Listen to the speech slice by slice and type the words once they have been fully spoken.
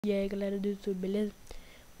E aí galera do YouTube, beleza?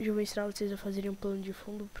 Hoje eu vou ensinar vocês a fazerem um plano de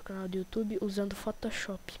fundo pro canal do YouTube usando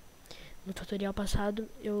Photoshop. No tutorial passado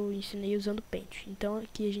eu ensinei usando Paint. Então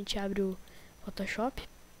aqui a gente abre o Photoshop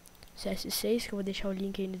CS6, que eu vou deixar o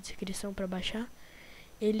link aí na descrição para baixar.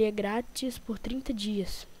 Ele é grátis por 30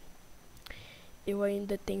 dias. Eu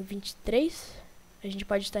ainda tenho 23. A gente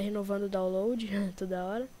pode estar renovando o download toda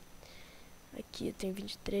hora. Aqui eu tenho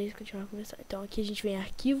 23, continuar a começar. Então aqui a gente vem em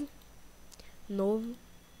arquivo, novo,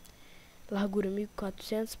 largura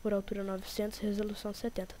 1400 por altura 900, resolução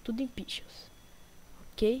 70, tudo em pixels.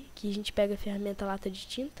 Ok? Aqui a gente pega a ferramenta lata de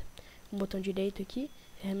tinta, o botão direito aqui,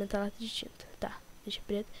 ferramenta lata de tinta. Tá, deixa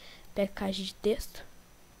preto. Pega caixa de texto,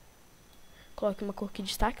 coloque uma cor que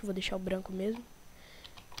destaque, vou deixar o branco mesmo.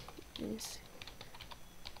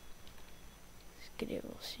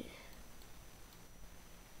 Inscrevam-se.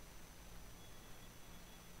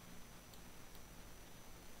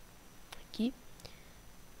 Aqui.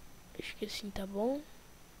 Acho que assim tá bom.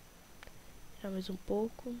 Tirar mais um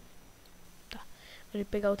pouco. Tá. Vou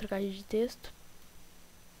pegar outra caixa de texto.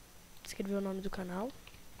 Escrever o nome do canal.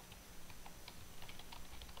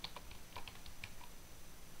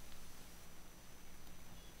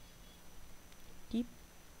 Aqui.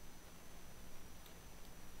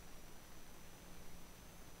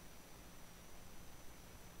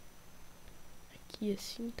 Aqui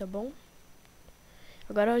assim, tá bom?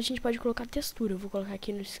 Agora a gente pode colocar textura. Eu vou colocar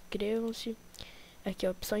aqui no Inscrevam-se. Aqui,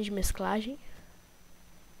 ó, opções de mesclagem.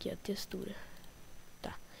 Aqui a textura.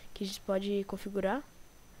 Tá. Aqui a gente pode configurar.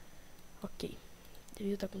 Ok.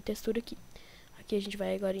 Ele tá com textura aqui. Aqui a gente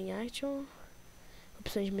vai agora em Action.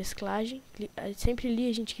 Opções de mesclagem. Sempre ali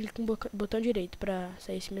a gente clica com o botão direito pra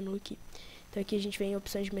sair esse menu aqui. Então aqui a gente vem em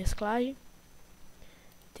opções de mesclagem.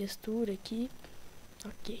 Textura aqui.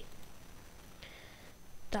 Ok.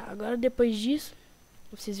 Tá, agora depois disso,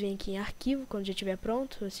 vocês vêm aqui em arquivo, quando já estiver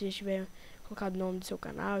pronto. Se você já tiver colocado o nome do seu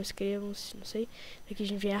canal, inscrevam-se, não sei. Aqui a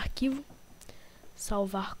gente vem em arquivo,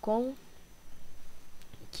 salvar com.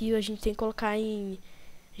 Aqui a gente tem que colocar em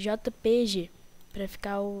JPG, para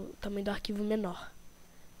ficar o tamanho do arquivo menor.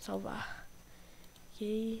 Salvar.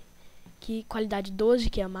 Ok. Aqui qualidade 12,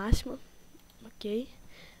 que é a máxima. Ok.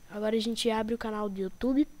 Agora a gente abre o canal do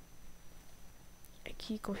YouTube.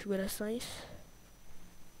 Aqui, configurações.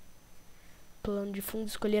 Plano de fundo,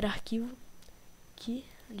 escolher arquivo. Aqui,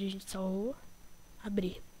 onde a gente salvou.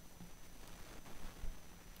 Abrir.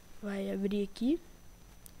 Vai abrir aqui.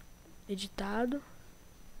 Editado.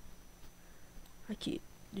 Aqui,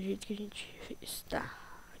 do jeito que a gente fez. Tá.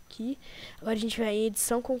 Aqui. Agora a gente vai em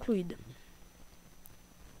edição concluída.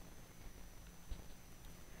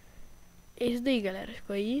 É isso daí, galera.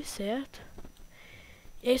 Ficou aí, certo?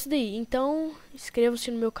 É isso daí. Então,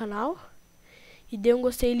 inscreva-se no meu canal. E dê um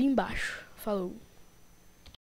gostei ali embaixo. Falou!